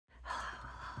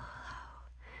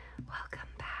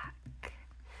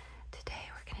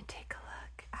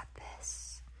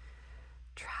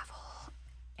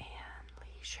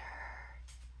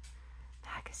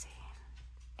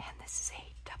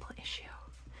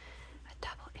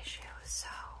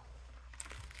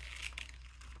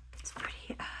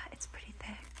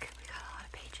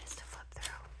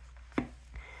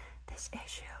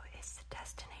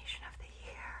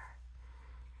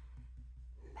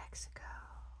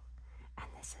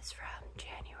this is from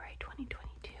January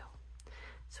 2022,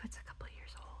 so it's a couple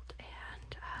years old,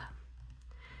 and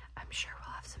I'm sure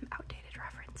we'll have some outdated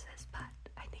references, but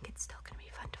I think it's still going to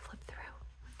be fun to flip through.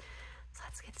 So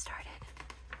let's get started.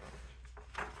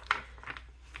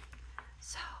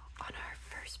 So on our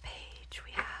first page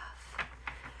we have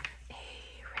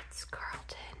a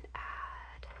Ritz-Carlton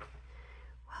ad.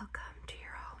 Welcome to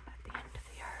your home at the end of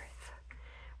the earth.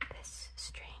 This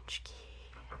strange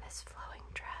key and this flowing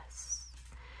dress.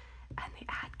 And the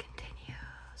ad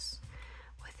continues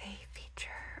with a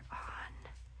feature on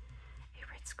a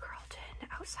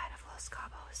Ritz-Carlton outside of Los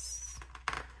Cabos.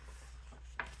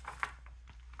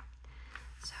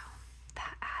 So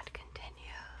that ad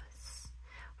continues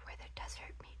where the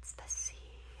desert meets the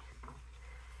sea.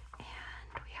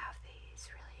 And we have these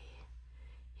really,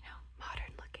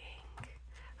 modern looking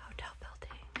hotel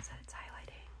buildings that it's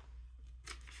highlighting.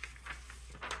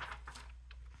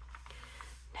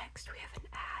 Next, we have an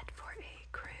ad for a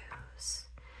cruise,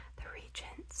 the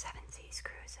Regent Seven Seas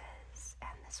Cruises,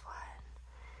 and this one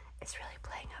is really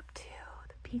playing up to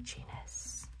the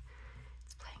beachiness.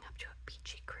 It's playing up to a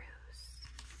beachy cruise.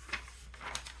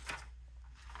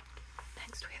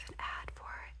 Next, we have an ad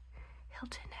for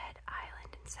Hilton Head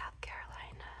Island in South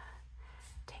Carolina.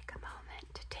 Take a moment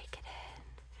to take it in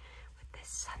with this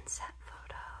sunset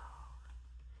photo.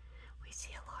 We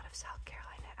see a lot of South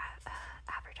Carolina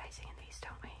advertising in these,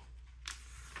 don't we?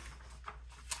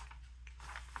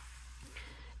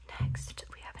 Next,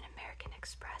 we have an American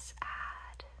Express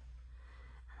ad.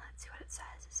 And let's see what it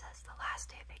says. It says, the last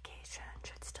day of vacation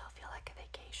should still feel like a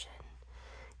vacation.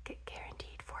 Get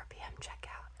guaranteed 4 p.m.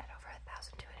 checkout at over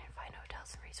 1,200 fine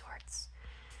hotels and resorts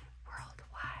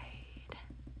worldwide.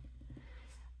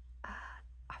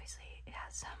 Obviously, it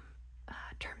has some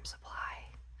term supply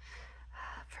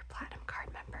for Platinum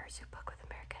Card members who book with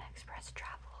American Express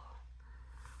Travel.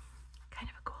 Kind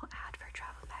of a cool ad for a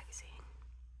travel magazine.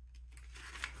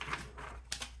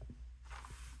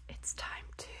 It's time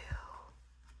to,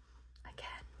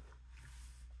 again,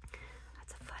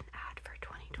 that's a fun ad for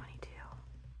 2022.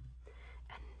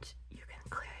 And you can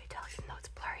clearly tell, even though it's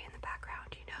blurry in the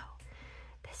background,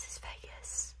 this is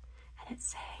Vegas. And it's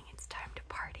saying it's time to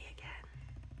party again.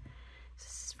 So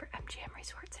this is for MGM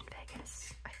Resorts in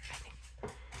Vegas.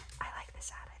 I like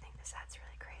this ad. I think this ad's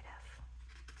really creative.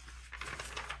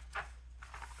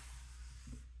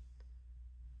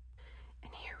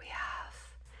 And here we have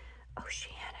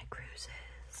Oceania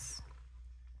Cruises.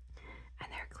 And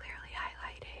they're clearly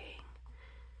highlighting,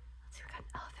 let's see, we got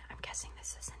an elephant. I'm guessing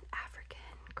this is an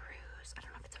African cruise. I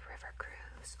don't know if it's a river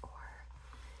cruise or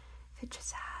if it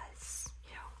just has,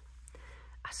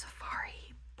 a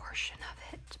safari portion of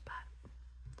it, but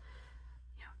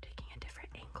taking a different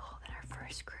angle than our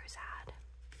first cruise ad.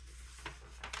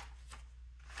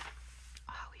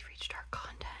 We've reached our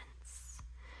contents.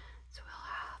 So we'll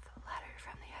have a letter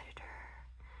from the editor,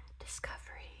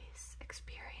 discoveries,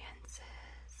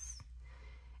 experiences,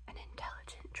 an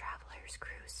intelligent traveler's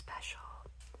cruise special.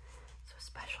 So a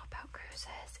special about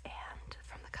cruises, and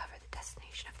from the cover, the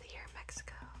destination of the year,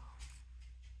 Mexico.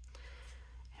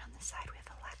 And on the side we have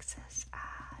a Lexus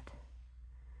ad.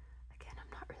 Again,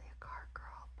 I'm not really a car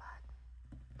girl, but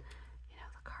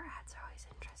the car ads are always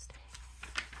interesting.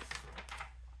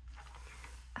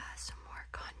 Some more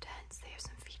contents. They have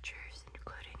some features,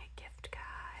 including a gift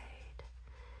guide,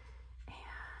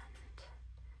 and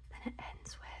then it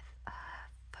ends with a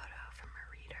photo from a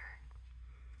reader.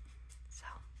 So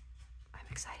I'm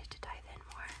excited to dive in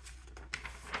more.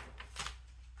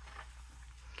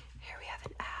 Here we have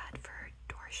an ad for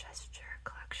Dorchester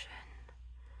Collection,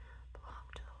 Belong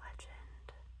to the Legend.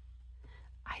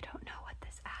 I don't know what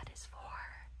this ad is for.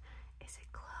 Is it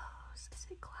clothes? Is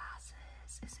it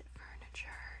glasses? Is it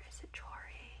furniture? Is it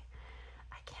jewelry?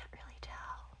 I can't really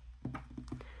tell.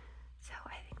 So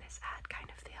I think this ad kind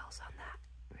of fails on that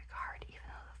regard, even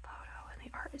though the photo and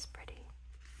the art is pretty.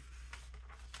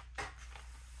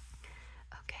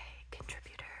 Okay,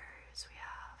 contributors. We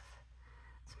have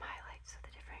some highlights of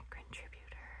the different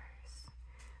contributors.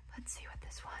 Let's see what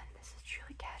this one. This is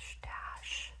Julie Cash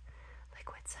Dash,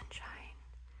 Liquid Sunshine.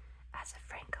 As a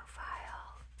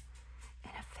Francophile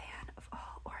and a fan of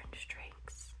all orange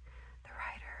drinks, the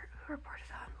writer who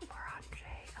reported on L'Orange,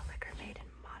 a liquor made in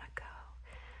Monaco,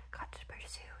 got to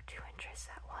pursue 2 interests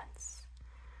at once.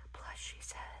 Plus, she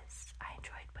says, I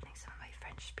enjoyed putting some of my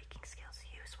French-speaking skills to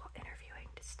use while interviewing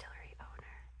distillery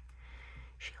owner.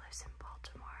 She lives in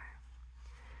Baltimore.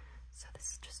 So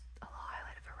this is just a little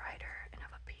highlight of a writer and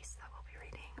of a piece that we'll be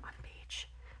reading on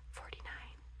page 49.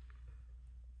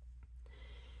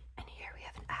 And here we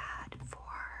have an ad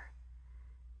for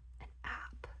an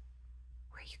app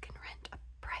where you can rent a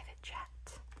private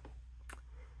jet.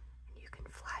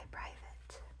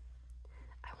 private.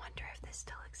 I wonder if this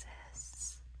still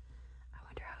exists. I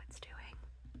wonder how it's doing.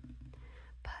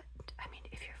 But, I mean,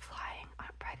 if you're flying on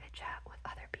a private jet with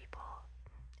other people,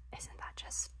 isn't that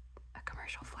just a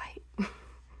commercial flight?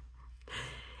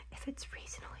 If it's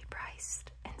reasonably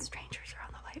priced and strangers are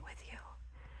on the flight with you,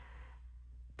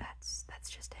 that's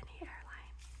just any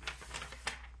airline.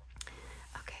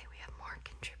 Okay, we have more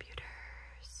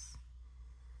contributors.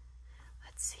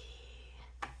 Let's see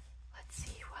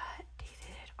what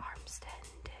David Armstead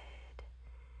did.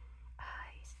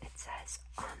 It says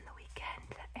on the weekend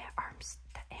that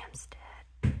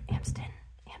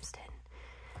Amston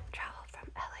traveled from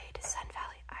LA to Sun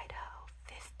Valley, Idaho.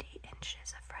 50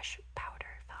 inches of fresh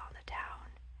powder fell on the town.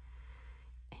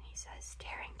 And he says,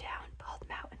 tearing down Bald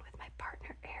Mountain with my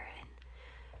partner Aaron,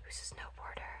 who's a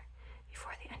snowboarder,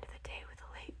 before the end of the day with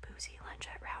a late boozy lunch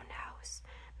at Roundhouse,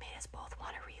 made us both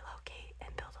want to relocate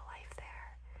and build a life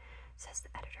there, says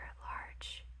the editor at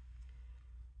large.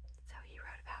 So he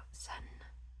wrote about Sun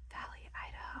Valley,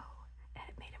 Idaho, and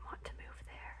it made him want to move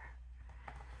there.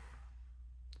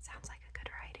 Sounds like a good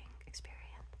writing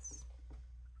experience.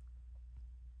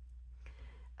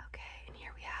 Okay, and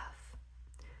here we have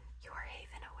Your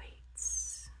Haven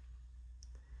Awaits.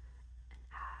 An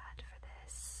ad for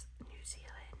this New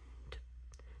Zealand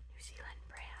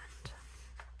brand.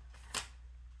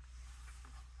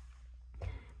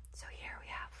 So here we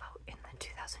have vote in the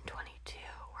 2022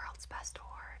 World's Best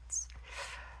Awards.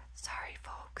 Sorry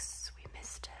folks, we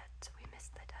missed it. We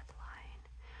missed the deadline.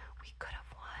 We could have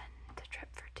won the trip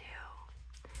for two,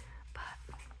 but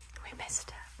we missed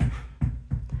it.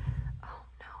 Oh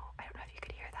no, I don't know if you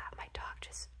could hear that. My dog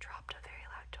just dropped a very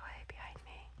loud toy behind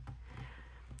me.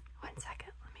 1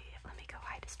 second, let me go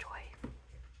hide his toy.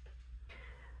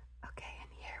 Okay,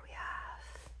 and here we have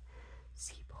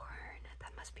Seabourn.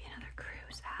 That must be another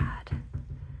cruise ad.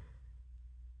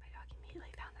 My dog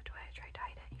immediately found the toy. I tried to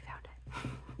hide it. He found it.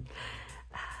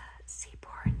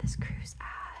 Seabourn, this cruise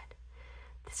ad.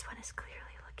 This one is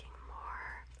clearly looking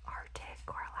more Arctic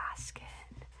or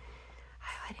Alaskan,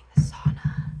 highlighting the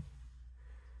sauna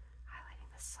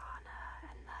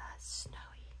and the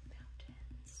snowy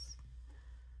mountains.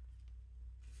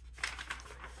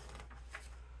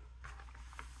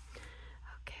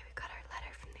 Okay, we got our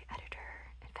letter from the editor,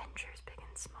 Adventures Big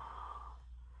and Small.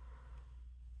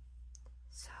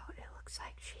 So it looks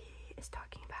like she is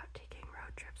talking about taking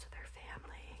road trips with her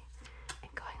family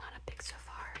and going on a big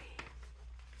safari.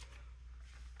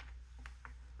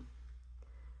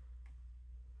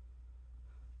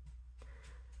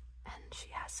 And she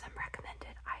has some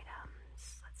recommended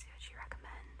items. Let's see what she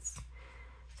recommends.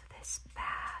 So this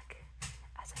bag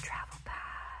as a travel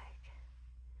bag.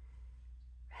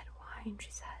 Red wine,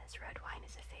 she says. Red wine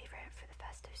is a favorite for the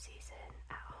festive season.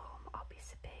 At home, I'll be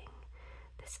sipping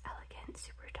this elegant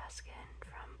Super Tuscan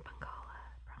from Bengala.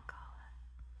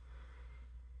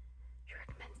 She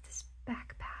recommends this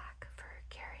backpack for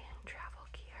carrying travel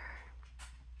gear.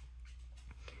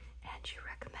 And she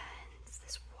recommends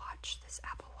this watch, this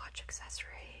Apple Watch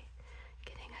accessory,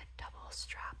 getting a double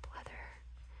strap leather.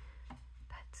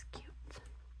 That's cute.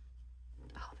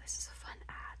 Oh, this is a fun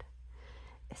ad.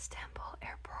 Istanbul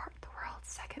Airport, the world's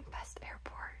second best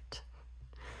airport.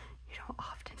 You don't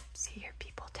often see your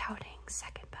people touting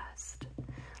second best,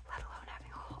 let alone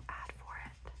having a whole ad for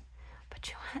it. But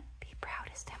you want to be proud,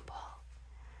 Istanbul.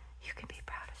 You can be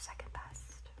proud of second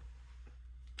best.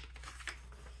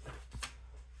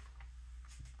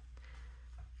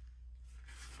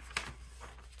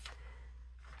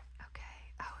 Okay,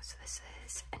 oh, so this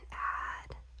is an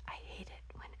ad. I hate it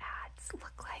when ads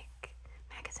look like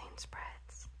magazine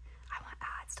spreads. I want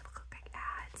ads to look like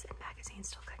ads and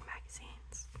magazines to look like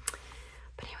magazines.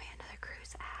 But anyway, another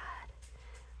cruise ad.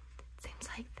 Seems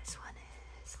like this one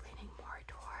is leaning more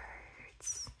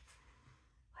towards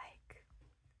like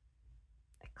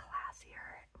a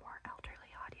classier, more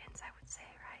elderly audience, I would say,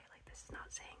 right? Like this is not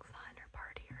saying fun or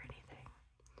party or anything.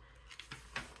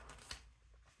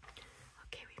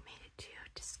 Okay, we've made it to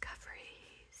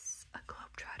Discoveries, a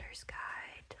Globetrotter's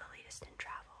Guide to the Latest in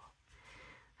Travel.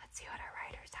 Let's see what our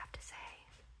writers have to say.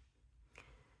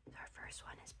 So our first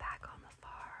one is Back on the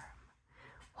Farm.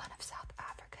 One of South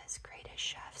Africa's greatest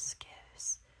chefs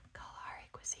gives Kalahari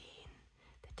cuisine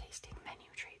the tasting menu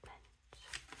treatment.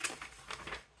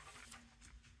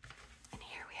 And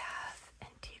here we have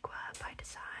Antigua by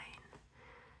Design,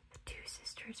 the two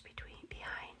sisters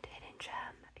behind Hidden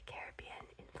Gem, a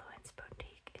Caribbean-influenced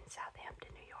boutique in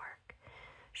Southampton, New York,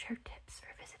 share tips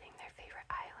for visiting their favorite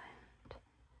island.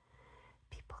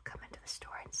 People come into the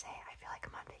store and say, I feel like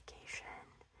I'm on vacation.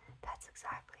 That's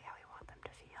exactly how we want them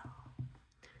to feel.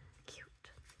 Cute.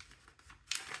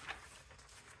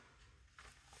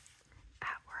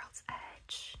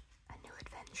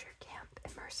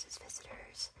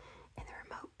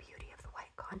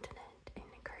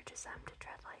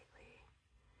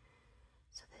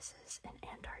 this is an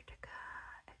Antarctica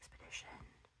expedition.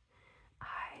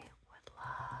 I would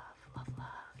love, love,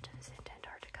 love to visit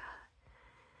Antarctica,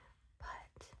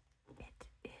 but it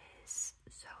is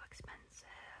so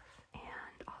expensive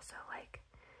and also like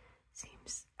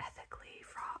seems ethically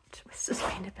fraught with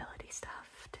sustainability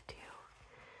stuff to do.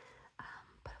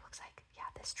 But it looks like, yeah,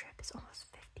 this trip is almost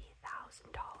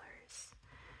 $50,000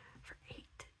 for 8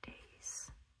 days.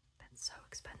 That's so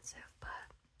expensive, but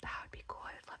that would be cool.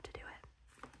 I would love to do it.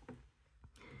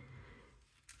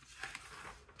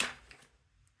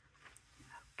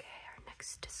 Okay, our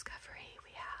next discovery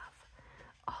we have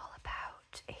all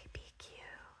about ABQ.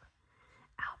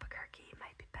 Albuquerque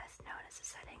might be best known as a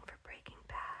setting for Breaking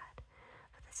Bad,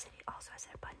 but the city also has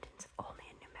an abundance of only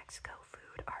in New Mexico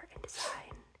food, art, and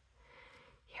design.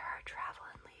 Here are travel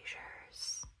and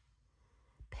leisures.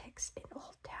 Pigs in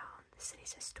Old Town, the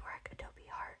city's historic adobe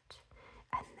heart,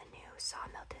 and the new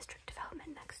Sawmill District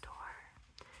development next door.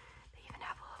 They even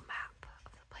have a little map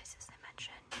of the places they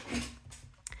mention.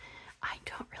 I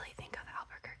don't really think of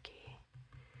Albuquerque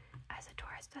as a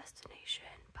tourist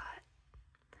destination, but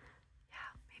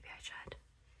yeah, maybe I should.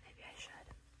 Maybe I should.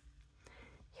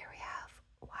 Here we have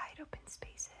wide open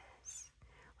spaces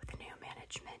with a new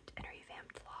management and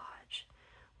revamped lodge.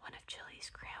 One of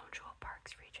Chile's crown jewel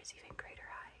parks reaches even greater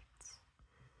heights.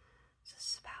 So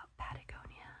this is about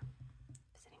Patagonia,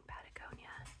 visiting Patagonia,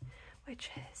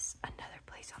 which is another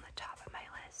place on the top of my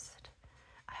list.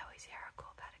 I always hear how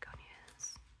cool Patagonia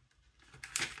is.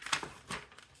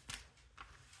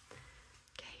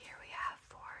 Okay, here we have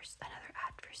another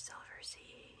ad for Silver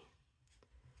Sea.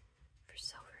 For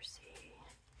Silver Sea.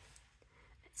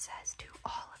 It says, to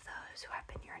all of those who have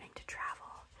been yearning to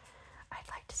travel, I'd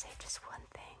like to say just one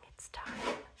thing. It's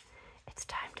time. It's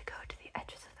time to go to the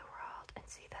edges of the world and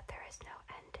see that there is no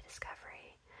end to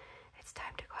discovery. It's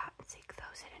time to go out and seek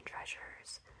those hidden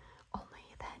treasures. Only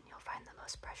then you'll find the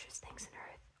most precious things on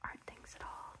earth aren't things at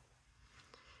all.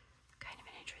 Kind of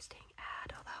an interesting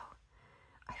ad, although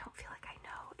I don't feel like I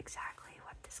know exactly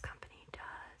what this company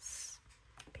does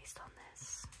based on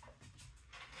this.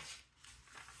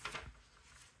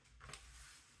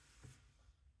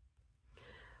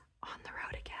 On the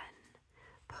road again,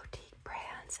 boutique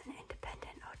brands and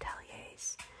independent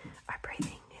hoteliers are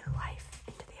breathing new life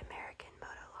into the American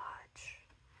Moto Lodge.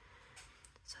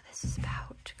 So this is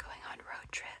about going on road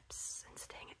trips and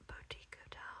staying at boutique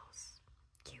hotels.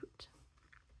 Cute.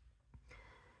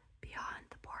 Beyond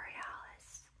the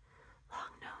Borealis,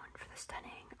 long known for the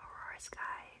stunning aurora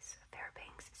skies,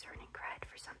 Fairbanks is earning cred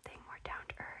for something more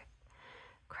down-to-earth,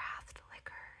 craft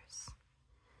liquors.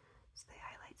 So they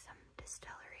highlight some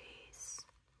distilleries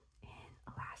in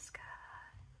Alaska.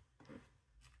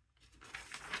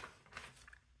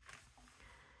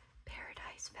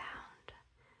 Paradise Found.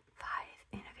 5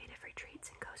 innovative retreats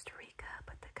in Costa Rica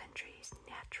put the country's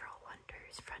natural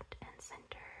wonders front and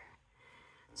center.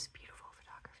 It's beautiful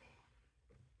photography.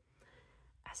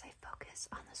 As I focus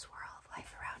on the swirl of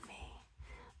life around me,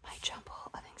 my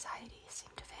jumble of anxiety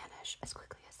seemed to vanish as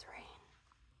quickly as the rain.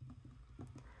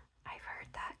 I've heard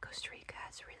that Costa Rica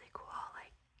has really cool,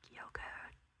 like, yoga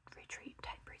retreat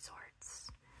type resorts.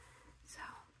 So,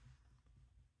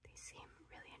 they seem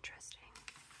really interesting.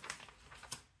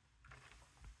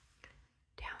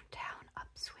 Downtown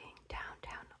upswing,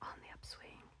 downtown on the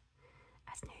upswing.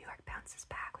 As New York bounces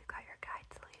back, we've got your guide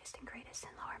to the latest and greatest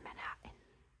in Lower Manhattan.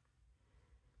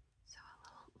 So a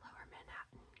little Lower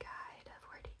Manhattan guide of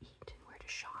where to eat and where to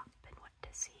shop and what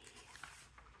to see.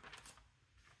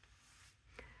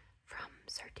 From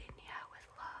Sardinia with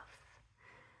love.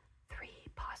 3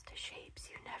 pasta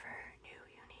shapes you never knew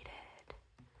you needed.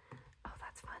 Oh,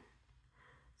 that's fun.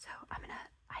 So I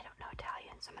don't know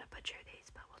Italian, so I'm gonna butcher these,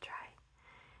 but we'll try.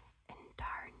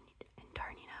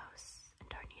 Indarninos,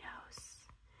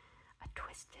 a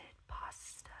twisted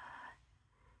pasta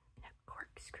in a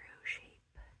corkscrew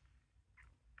shape.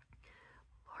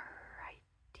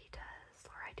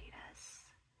 Loratitas,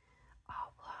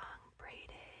 oblong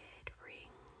braided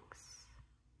rings,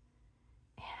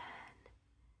 and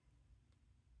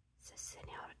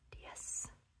Ceciniodias.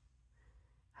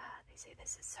 They say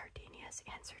this is Sardinia's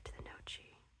answer to the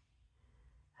gnocchi.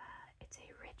 It's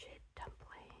a rigid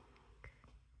dumpling.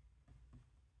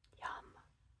 Yum.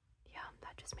 Yum.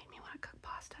 That just made me want to cook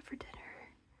pasta for dinner.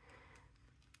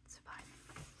 It's fun.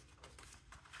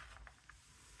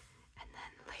 And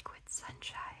then Liquid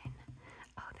Sunshine.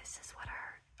 Oh, this is what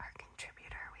our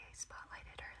contributor we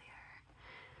spotlighted earlier.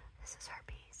 This is our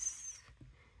piece.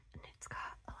 And it's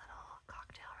got a little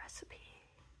cocktail recipe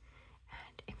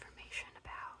and information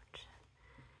about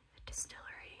the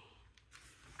distillery.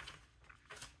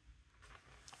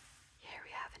 Here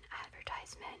we have an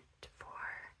advertisement for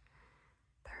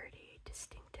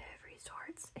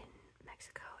resorts in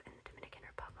Mexico and the Dominican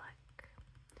Republic.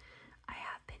 I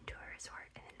have been to a resort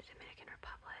in the Dominican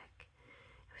Republic.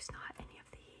 It was not any of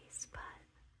these, but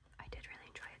I did really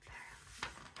enjoy it there.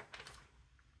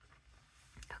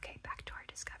 Okay, back to our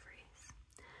discoveries.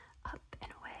 Up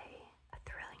and away, a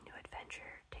thrilling new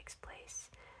adventure takes place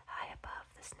high above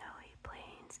the snowy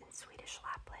plains in Swedish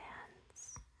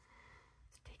Laplands.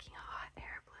 It's taking a hot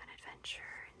air balloon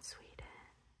adventure in Sweden.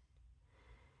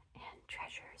 And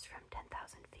treasures from 10,000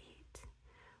 feet.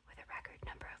 With a record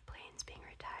number of planes being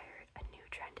retired, a new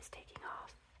trend is taking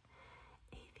off.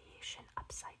 Aviation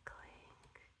upcycling.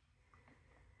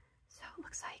 So it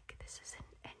looks like this is an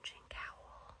engine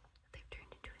cowl that they've turned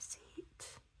into a seat.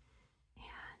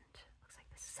 And looks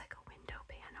like this is like a window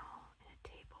panel and a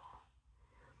table.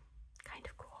 Kind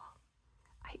of cool.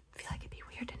 I feel like it'd be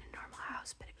weird in a normal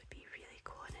house, but it would be really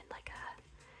cool in like a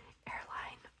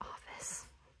airline office.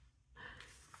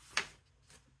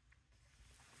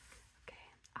 Okay,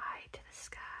 Eye to the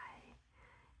Sky.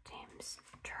 James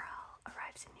Turrell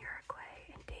arrives in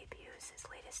Uruguay and debuts his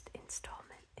latest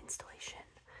installation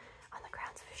on the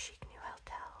grounds of a chic new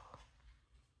hotel.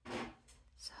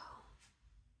 So,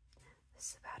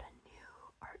 this is about a new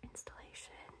art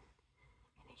installation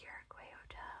in a Uruguay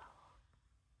hotel.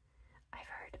 I've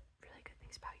heard really good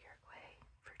things about Uruguay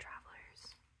for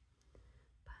travelers.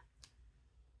 But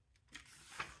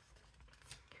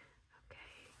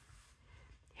okay.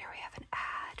 Here we have an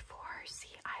ad for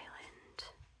Sea Island.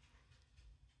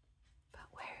 But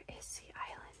where is Sea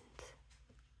Island?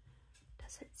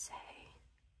 Does it say?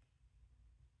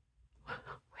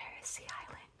 Where is Sea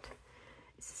Island?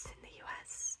 Is this in the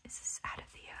US? Is this out of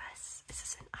the US? Is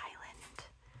this an island?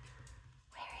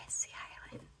 Where is Sea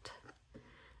Island?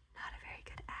 Not a very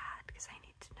good ad because I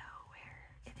need to know where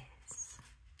it is.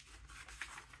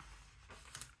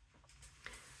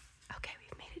 Okay,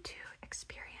 we've made it to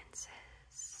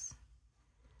experiences.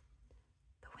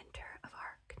 The winter of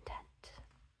our content.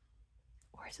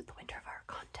 Or is it the winter of our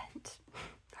content?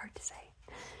 Hard to say.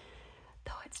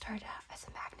 Though it started out as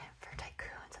a magnet for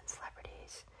tycoons and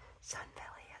celebrities, Sun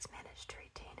Valley has managed to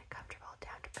retain a comfortable,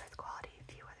 down-to-earth quality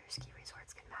few other ski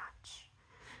resorts can match.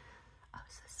 Oh,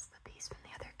 so this is the piece from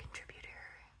the other contributor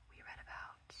we read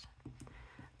about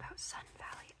Sun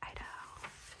Valley, Idaho.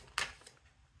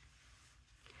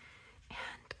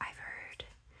 And I've heard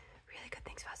really good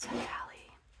things about Sun Valley,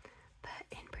 but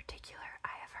in particular,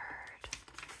 I have heard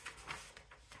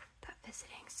that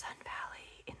visiting Sun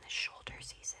Valley in the shoulder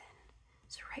season,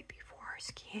 so right before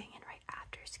skiing and right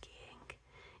after skiing,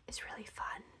 is really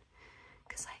fun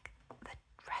because like the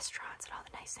restaurants and all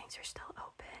the nice things are still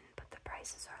open, but the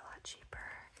prices are a lot cheaper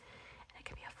and it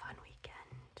can be a fun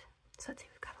weekend. So let's see,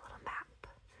 we've got a little map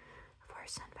of where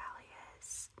Sun Valley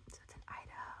is. So it's in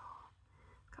Idaho.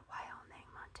 We've got Wyoming,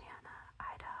 Montana,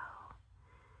 Idaho.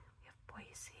 We have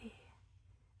Boise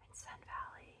and Sun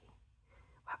Valley.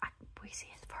 Wow, Boise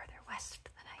is farther west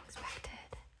than I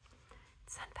expected.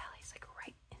 Sun Valley is like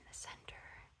right in the center.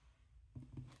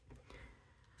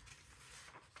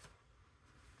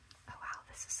 Oh wow,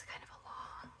 this is kind of a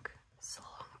long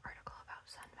article about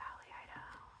Sun Valley,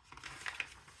 Idaho.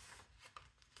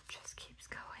 Just keeps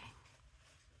going.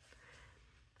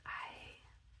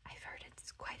 I've heard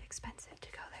it's quite expensive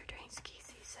to go there during ski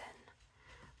season,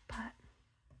 but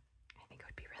I think it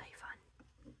would be really fun.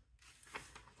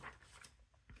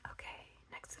 Okay,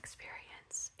 next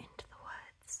experience, Into the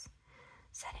Woods.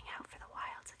 Setting out for the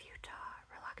wilds of Utah,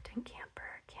 reluctant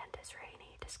camper Candace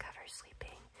Rainey discovers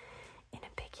sleeping in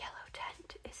a big yellow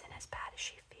tent isn't as bad as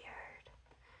she feared.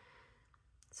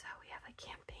 So we have a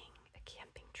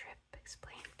camping trip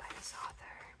explained by this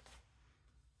author.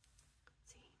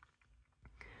 Let's see.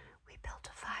 We built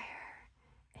a fire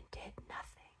and did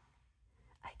nothing.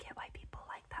 I get why people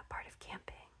like that part of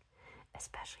camping,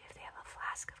 especially if they have a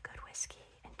flask of good whiskey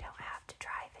and don't have to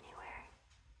drive anywhere.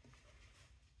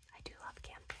 I do love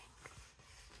camping.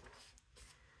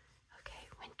 Okay,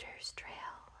 Winter's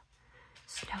Trail.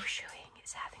 Snowshoeing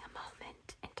is having a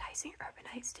moment, enticing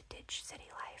urbanites to ditch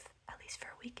city life, at least for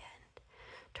a weekend,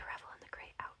 to revel in the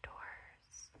great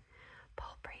outdoors.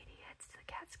 Paul Brady heads to the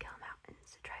Catskill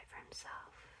Mountains to try it for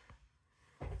himself.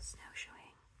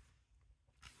 Snowshoeing.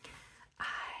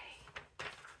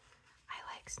 I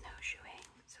like snowshoeing,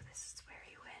 so this is where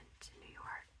he went to New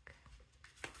York.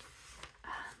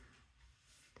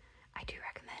 I do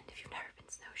recommend if you've never been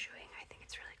snowshoeing, I think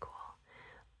it's really cool.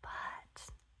 But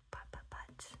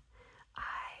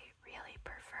I really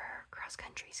prefer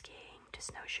cross-country skiing to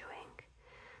snowshoeing.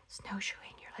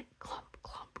 Snowshoeing, you're like clump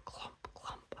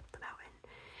up the mountain,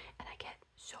 and I get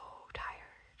so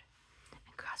tired.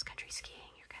 And cross-country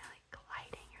skiing, you're kind of like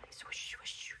gliding, you're like swish,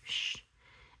 swish, swish,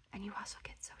 and you also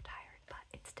get so tired, but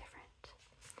it's different.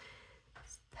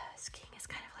 The skiing is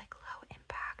kind of like low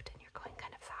impact and you're going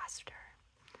kind of faster.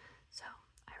 So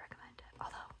I recommend it.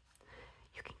 Although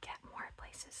you can get more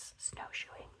places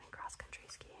snowshoeing than cross-country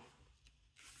skiing.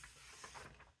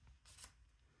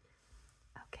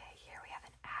 Okay, here we have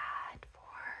an ad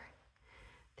for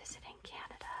visiting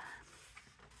Canada.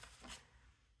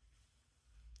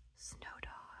 Snow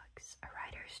Dogs, a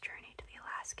rider's journey to the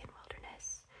Alaskan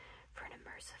wilderness for an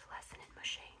immersive lesson in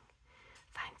mushing,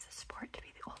 finds the sport to be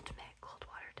the ultimate cold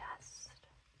water test.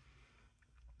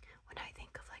 When I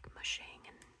think of like mushing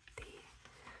and the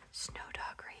snow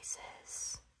dog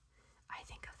races, I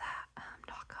think of that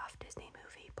knockoff Disney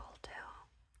movie Balto.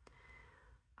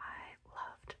 I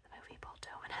loved the movie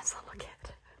Balto when I was a little kid.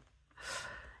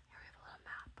 Here we have a little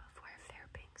map of where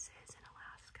Fairbanks is in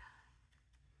Alaska.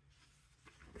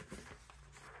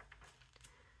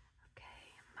 Okay,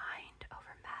 mind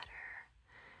over matter.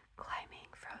 Climbing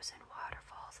frozen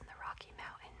waterfalls in the Rocky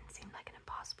Mountains seemed like an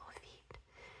impossible feat,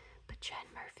 but Jen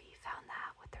Murphy found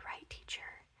that with the right teacher,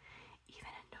 even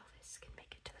a novice can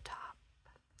make it to the top.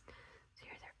 So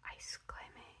here they're ice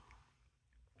climbing.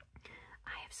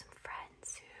 I have some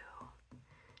friends who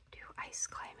do ice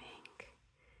climbing,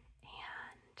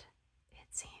 and it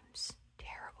seems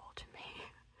terrible to me.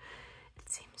 It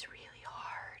seems really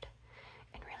hard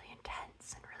and really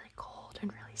intense and really cold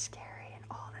and really scary and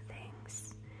all the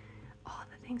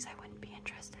things I wouldn't be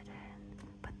interested in,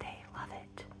 but they love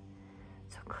it.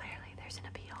 So clearly there's an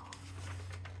appeal.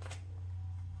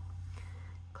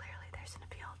 Clearly there's an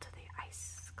appeal to the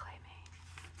ice climbing.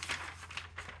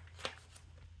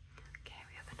 Okay,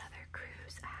 we have another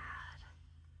cruise ad.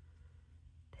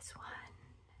 This one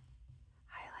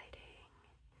highlighting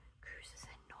cruises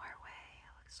in Norway,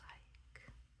 it looks like.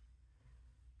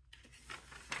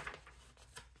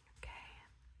 Okay.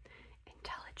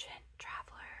 Intelligent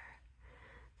traveler.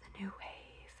 The new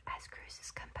wave as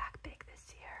cruises come back big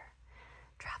this year.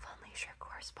 Travel and leisure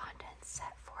correspondents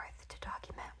set forth to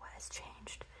document what has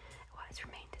changed and what has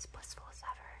remained as blissful as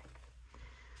ever.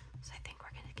 So I think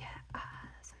we're going to get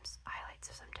some highlights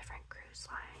of some different cruise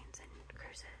lines and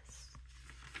cruises.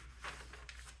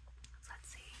 So let's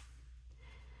see.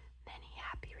 Many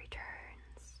happy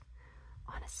returns.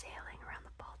 On a sailing around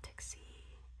the Baltic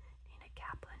Sea, Nina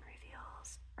Kaplan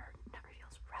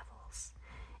revels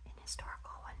in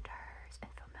historical wonders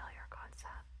and familiar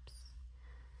concepts.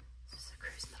 This is a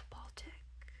cruise in the Baltic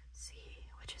Sea,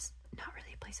 which is not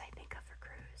really a place I think of for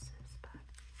cruises, but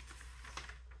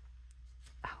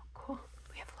oh, cool.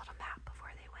 We have a little map of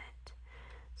where they went.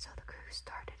 So the cruise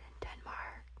started in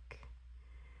Denmark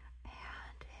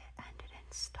and it ended in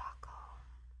Stockholm.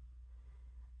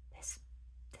 This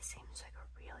seems like a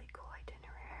really cool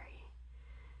itinerary.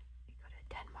 We go to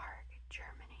Denmark,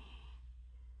 Germany,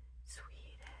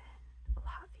 Sweden,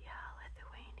 Latvia,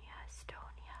 Lithuania,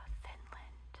 Estonia,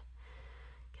 Finland.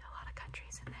 Get a lot of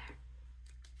countries in there.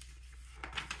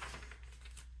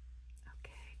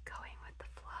 Okay, going with the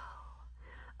flow.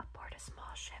 Aboard a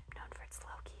small ship known for its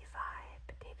low-key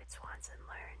vibe, David Swanson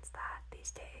learns that these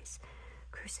days,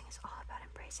 cruising is all about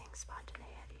embracing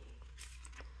spontaneity.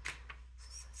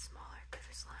 This is a smaller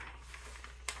cruise line.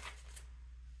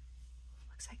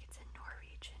 Looks like it's a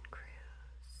Norwegian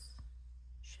cruise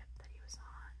ship that he was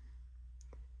on.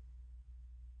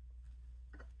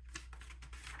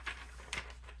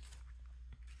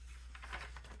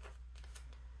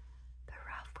 The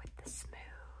rough with the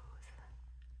smooth.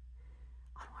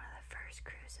 On one of the first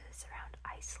cruises around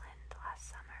Iceland last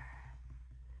summer,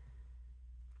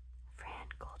 Fran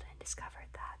Golden discovered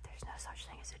that there's no such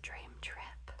thing as a dream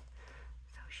trip.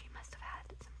 So she must have had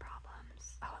some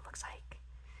problems. Oh, it looks like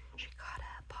she got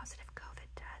a positive COVID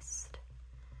test.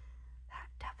 That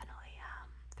definitely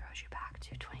throws you back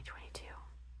to 2022.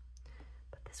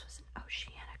 But this was an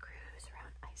Oceania cruise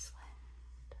around Iceland.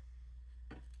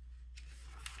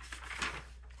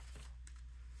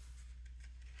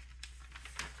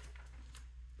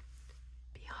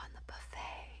 Beyond the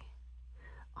buffet,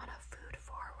 on a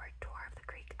food-forward tour of the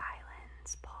Greek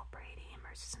islands, Paul Brady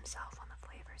immerses himself on the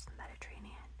flavors of the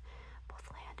Mediterranean, both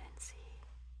land and sea.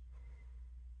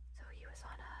 So he was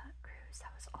on a cruise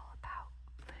that was all about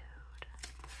food.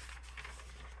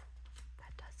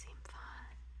 That does seem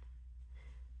fun.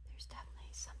 There's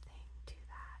definitely something to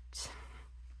that.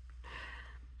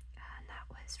 And that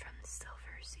was from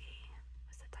Silver Sea,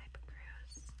 was the type of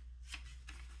cruise.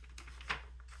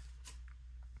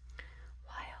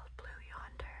 Wild Blue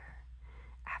Yonder.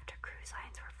 After cruise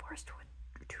lines were forced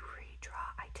to redraw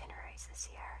itineraries this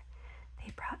year,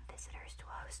 they brought visitors to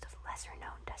a host of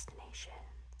lesser-known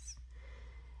destinations.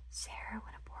 Sarah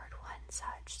went aboard one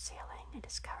such, sailing and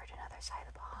discovered another side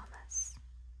of the Bahamas.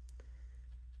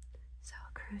 So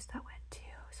a cruise that went to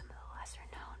some of the lesser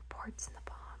known ports in the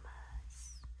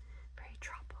Bahamas. Very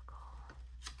tropical.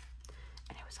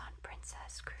 And it was on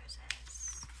Princess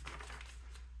Cruises.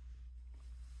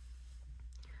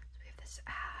 So we have this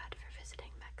ad for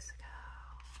visiting Mexico.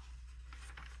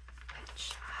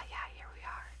 Which, yeah, here we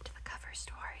are to the cover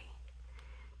story.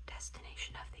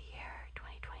 Destination of the year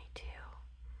 2022.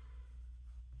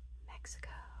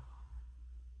 Mexico.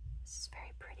 This is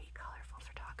very pretty, colorful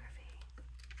photography.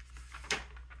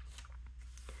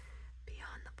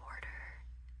 Beyond the border,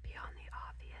 beyond the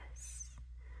obvious,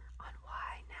 on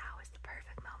why now is the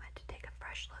perfect moment to take a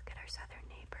fresh look at our southern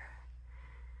neighbor.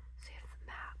 So we have the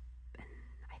map, and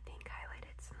I think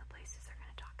highlighted some of the places they're going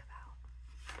to talk about.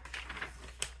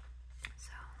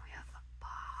 So we have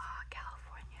Baja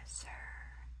California Sur.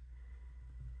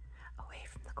 Away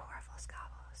from the core of Los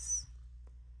Cabos,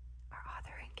 our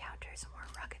author encounters a more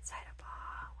rugged side of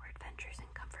Baja, where adventures and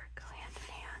comfort go hand in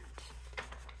hand.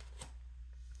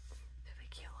 We have a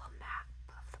cute little map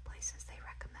of the places they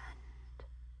recommend,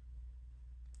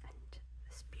 and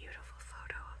this beautiful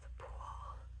photo of the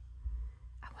pool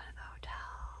at one of the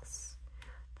hotels.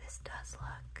 This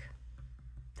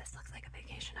looks like a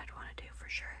vacation I'd want to do for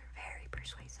sure. Very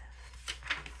persuasive.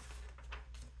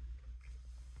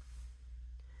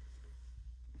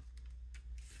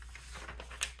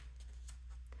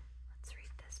 Let's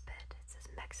read this bit. It says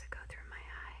Mexico through my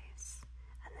eyes.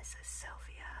 And this is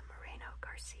Sylvia Moreno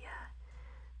Garcia,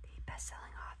 the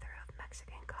best-selling author of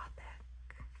Mexican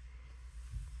Gothic.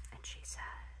 And she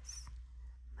says,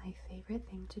 my favorite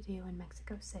thing to do in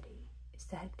Mexico City is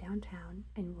to head downtown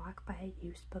and walk by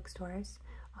used bookstores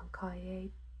on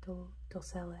Calle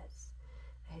Dulceles,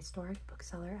 the historic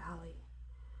bookseller alley.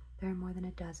 There are more than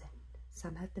a dozen.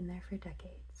 Some have been there for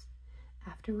decades.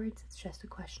 Afterwards, it's just a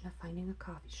question of finding a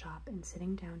coffee shop and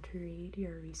sitting down to read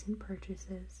your recent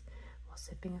purchases while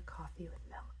sipping a coffee with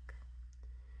milk.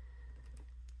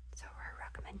 So her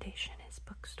recommendation is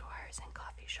bookstores and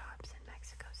coffee shops in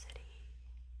Mexico City.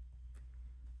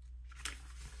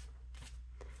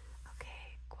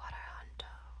 Okay, Guadalajara.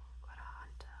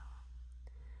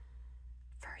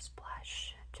 First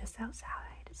blush, just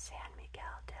outside San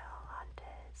Miguel de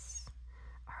Montes,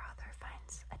 our author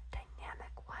finds a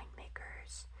dynamic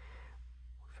winemakers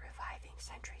reviving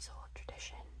centuries-old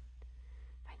tradition.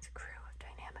 Finds a crew of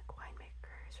dynamic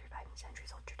winemakers reviving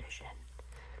centuries-old tradition.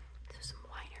 So some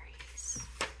wineries.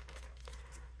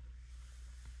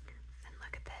 And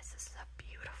look at this. This is a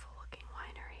beautiful looking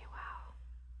winery. Wow.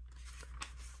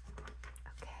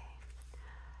 Okay.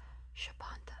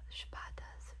 Chapadas.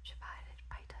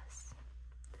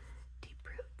 Deep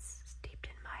roots, steeped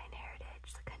in Mayan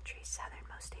heritage, the country's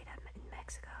southernmost state in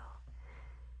Mexico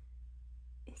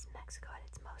is Mexico at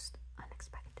its most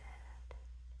unexpected.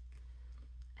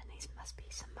 And these must be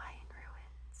some Mayan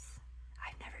ruins.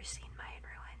 I've never seen Mayan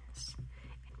ruins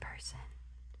in person.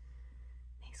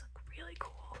 These look really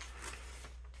cool.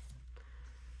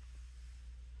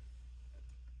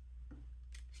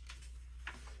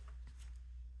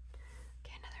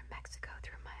 Okay, another Mexico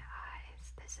through my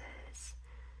eyes. This is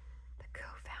the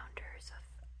co-founders of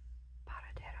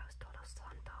Paraderos Todos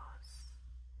Santos.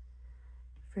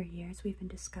 For years we've been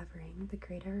discovering the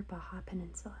greater Baja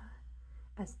Peninsula,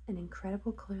 as an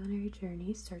incredible culinary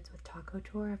journey starts with taco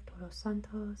tour of Todos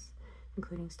Santos,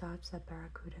 including stops at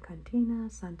Barracuda Cantina,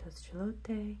 Santos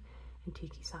Chilote, and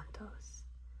Tiki Santos.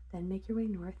 Then make your way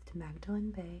north to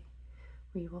Magdalene Bay,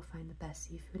 where you will find the best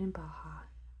seafood in Baja,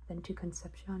 then to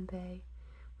Concepcion Bay,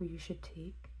 where you should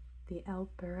take the El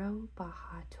Burro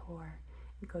Baja tour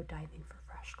and go diving for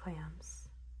fresh clams.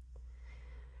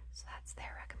 So that's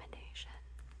their recommendation.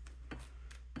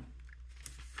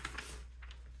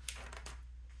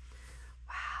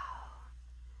 Wow,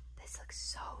 this looks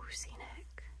so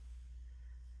scenic.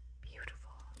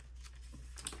 Beautiful.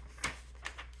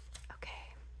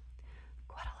 Okay,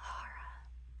 Guadalajara.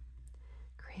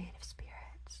 Creative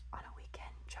spirits on a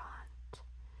weekend jaunt.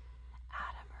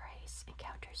 Adam Race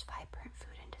encounters vibrant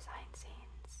food and design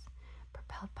scenes,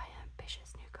 propelled by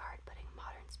ambitious new guard putting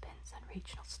modern spins on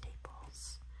regional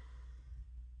staples.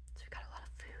 So we've got a lot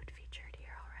of food featured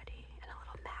here already, and a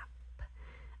little map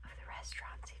of the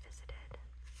restaurants he visited.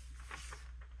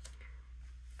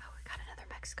 Oh, we got another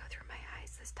Mexico through my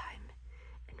eyes, this time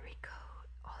Enrico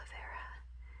Oliveira,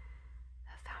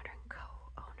 the founder and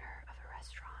co-owner of a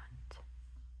restaurant.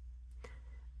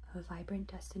 A vibrant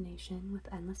destination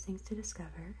with endless things to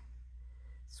discover.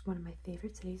 It's one of my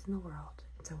favorite cities in the world.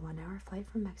 It's a 1-hour flight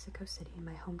from Mexico City,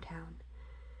 my hometown.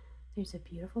 There's a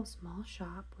beautiful small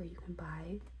shop where you can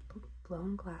buy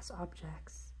blown glass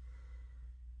objects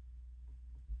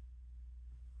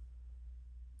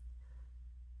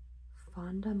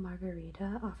Fonda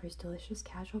Margarita offers delicious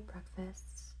casual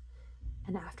breakfasts,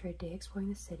 and after a day exploring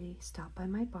the city, stop by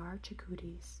my bar,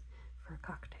 Chakooties, for a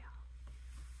cocktail.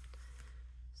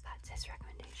 So that's his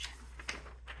recommendation.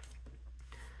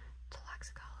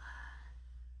 Tlaxcala,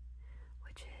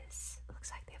 which is,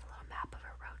 looks like they have a little map of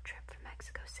a road trip from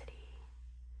Mexico City.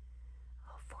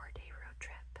 A little 4-day road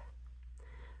trip.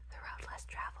 The route less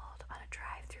traveled on a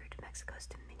drive through to Mexico's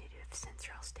diminutive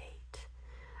central state.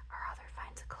 Our author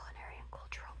finds a culinary and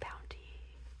cultural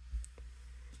bounty.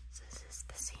 So this is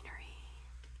the scenery.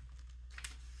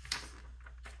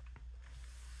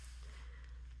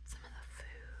 Some of the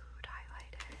food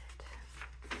highlighted.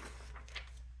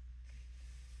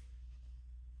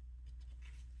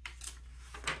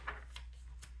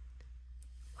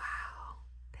 Wow,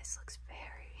 this looks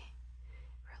very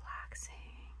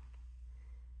relaxing.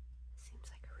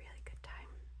 Seems like a really good time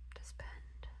to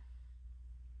spend.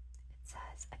 It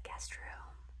says a guest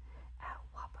room at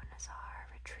Wapanazar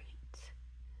Retreat.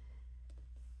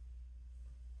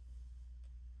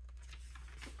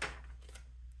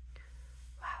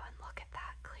 Wow, and look at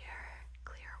that clear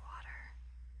water.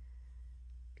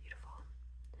 Beautiful.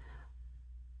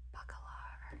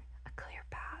 Bacalar, a clear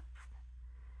path.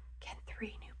 Can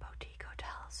 3 new boutique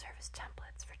hotels serve as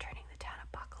templates for turning the town of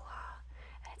Bacalar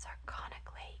and its iconic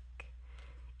lake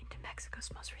into Mexico's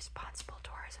most responsible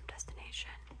tourism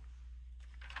destination?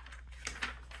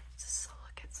 Let's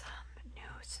look at some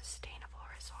new sustainable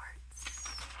resorts.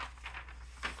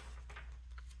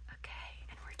 Okay,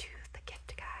 and we're to the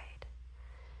gift guide.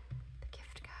 The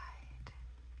gift guide.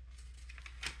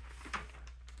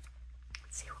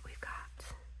 Let's see what we've got.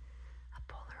 A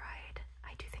Polaroid.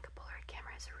 I do think a Polaroid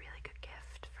camera is a really good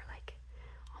gift for like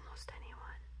almost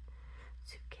anyone.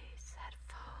 Suitcase,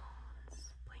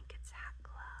 headphones, blankets, hat,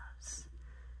 gloves,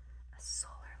 a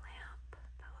solar lamp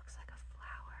that looks like a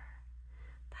flower.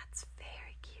 That's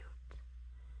very cute.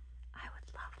 I would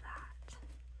love that.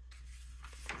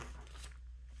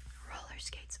 Roller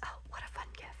skates. Oh, what a fun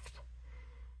gift.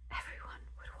 Everyone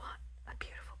would want a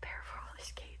beautiful pair of roller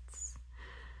skates.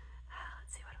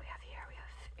 Let's see, what do we have here? We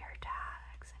have air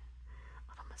tags and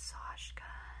a little massage gun.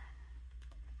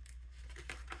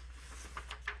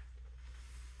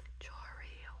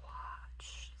 Jewelry, a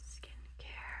watch,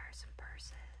 skincare, some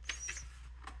purses.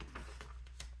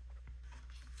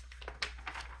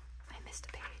 I missed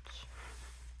a page.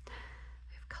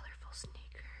 We have colorful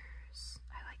sneakers.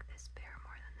 I like this pair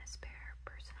more than this pair,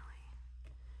 personally.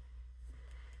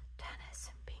 Tennis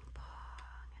and ping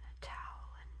pong, and a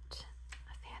towel, and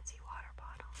a fancy water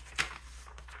bottle.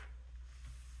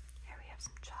 Here we have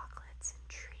some chocolates and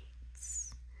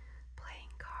treats,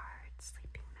 playing cards,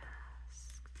 sleeping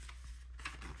masks,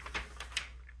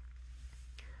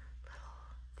 little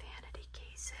vanity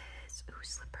cases, ooh,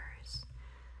 slippers.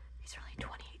 These are only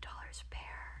 $28 a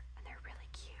pair, and they're really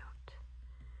cute.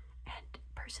 And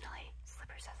personally,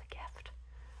 slippers as a gift,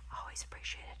 always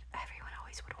appreciated. Everyone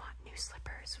always would want new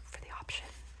slippers for the option.